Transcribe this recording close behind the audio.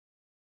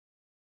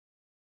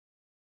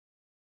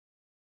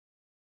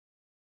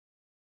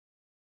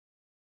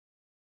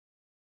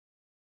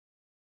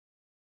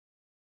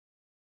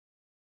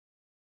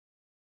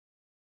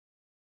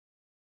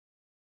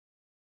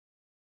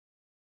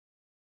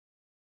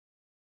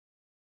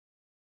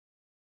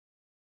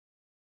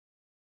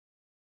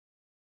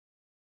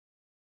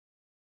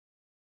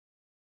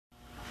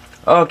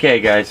Okay,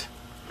 guys.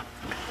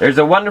 There's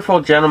a wonderful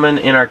gentleman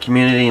in our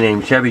community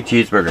named Chevy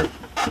Cheeseburger.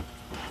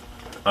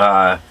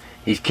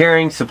 He's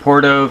caring,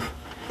 supportive,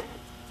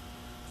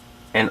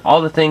 and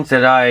all the things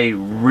that I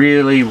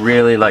really,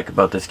 really like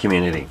about this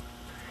community.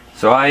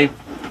 So I,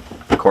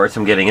 of course,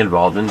 am getting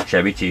involved in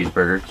Chevy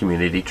Cheeseburger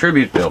Community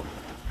Tribute Build.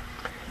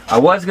 I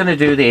was going to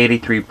do the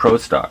 83 Pro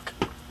Stock,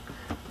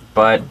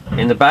 but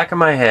in the back of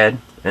my head,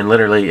 and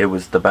literally it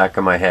was the back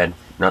of my head,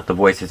 not the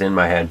voices in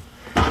my head,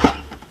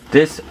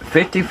 this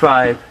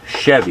 55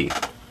 Chevy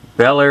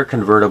Bel Air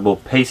convertible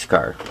pace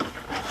car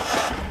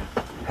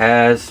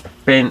has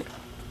been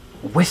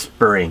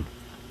whispering,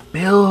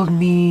 "Build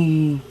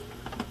me,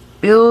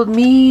 build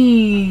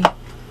me,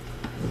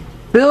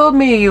 build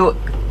me, you,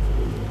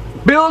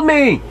 build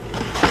me."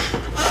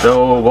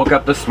 So woke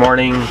up this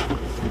morning,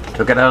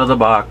 took it out of the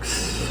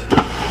box,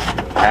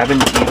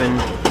 haven't even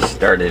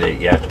started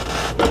it yet.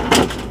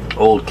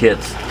 Old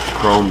kits,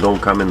 chrome don't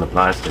come in the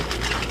plastic.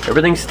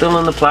 Everything's still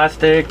in the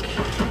plastic,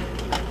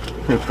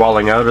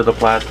 falling out of the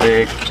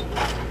plastic.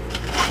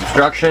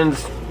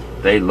 Instructions,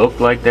 they look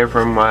like they're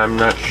from, I'm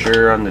not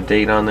sure on the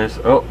date on this.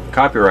 Oh,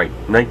 copyright,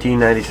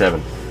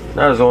 1997.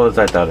 Not as old as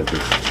I thought it'd be.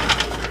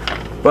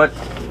 But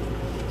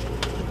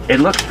it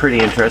looks pretty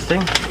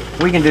interesting.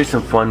 We can do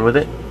some fun with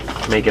it.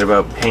 Make it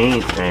about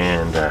paint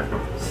and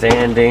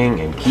sanding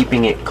and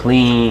keeping it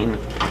clean.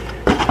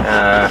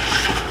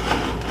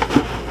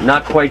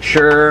 Not quite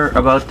sure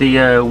about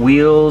the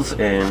wheels,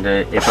 and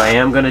if I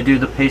am going to do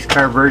the pace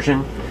car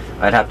version,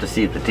 I'd have to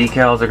see if the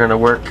decals are going to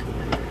work.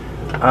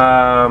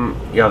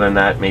 Other than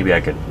that, maybe I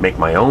could make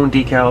my own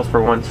decals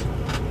for once.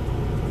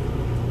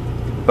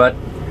 But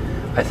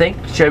I think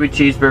Chevy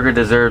Cheeseburger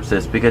deserves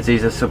this because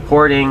he's a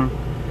supporting,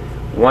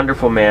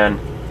 wonderful man.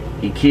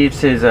 He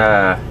keeps his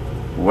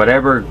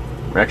whatever,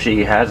 actually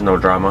he has no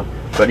drama,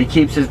 but he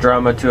keeps his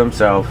drama to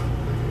himself.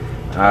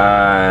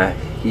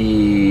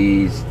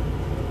 He's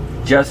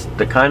just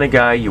the kind of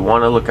guy you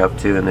want to look up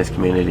to in this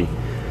community.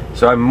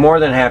 So I'm more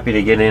than happy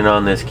to get in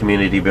on this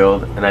community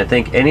build, and I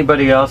think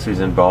anybody else who's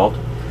involved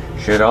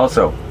should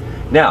also.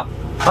 Now,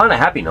 on a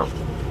happy note,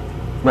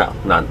 well,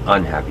 not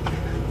unhappy,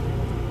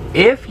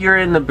 if you're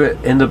in the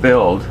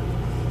build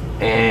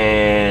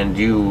and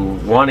you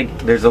want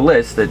to, there's a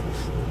list that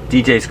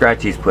DJ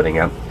Scratchy's putting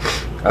up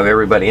of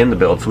everybody in the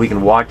build so we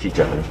can watch each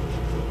other.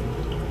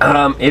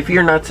 If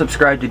you're not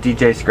subscribed to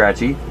DJ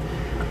Scratchy,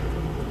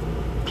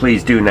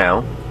 please do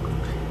now.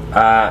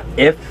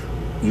 If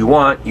you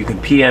want, you can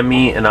PM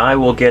me and I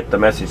will get the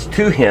message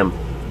to him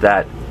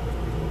that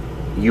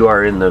you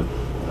are in the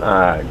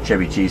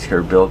Chevy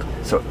Cheeseburger build,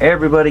 so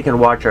everybody can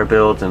watch our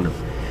builds. And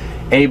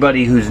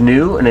anybody who's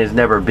new and has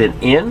never been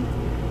in,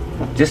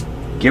 just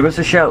give us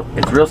a shout.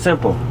 It's real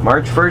simple.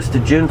 March 1st to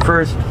June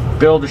 1st,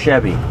 build a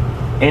Chevy.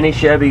 Any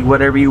Chevy,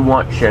 whatever you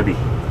want Chevy,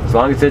 as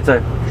long as it's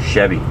a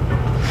Chevy.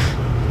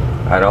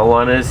 I don't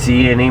want to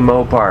see any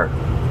Mopar.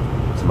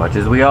 As much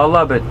as we all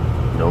love it,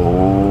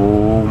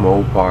 no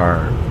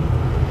Mopar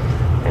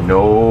and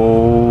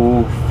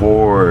no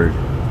Ford.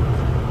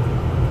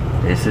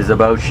 This is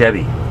about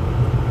Chevy,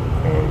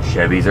 and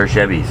Chevys are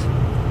Chevys.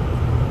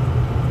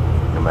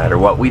 No matter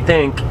what we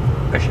think,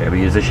 a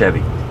Chevy is a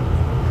Chevy.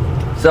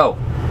 So,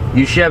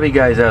 you Chevy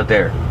guys out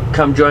there,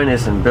 come join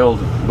us and build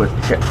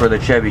for the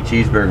Chevy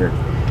Cheeseburger.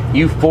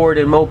 You Ford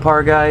and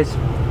Mopar guys,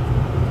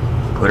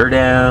 put her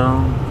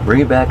down,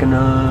 bring it back a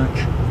notch,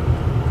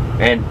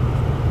 and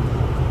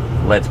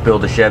let's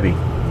build a Chevy.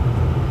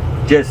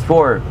 Just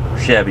for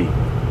Chevy.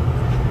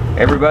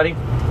 Everybody,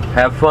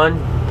 have fun,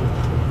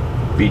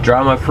 be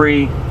drama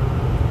free,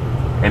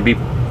 and be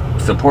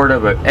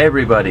supportive of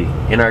everybody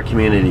in our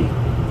community.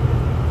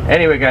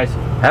 Anyway guys,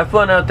 have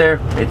fun out there.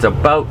 It's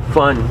about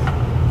fun.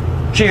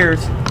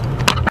 Cheers.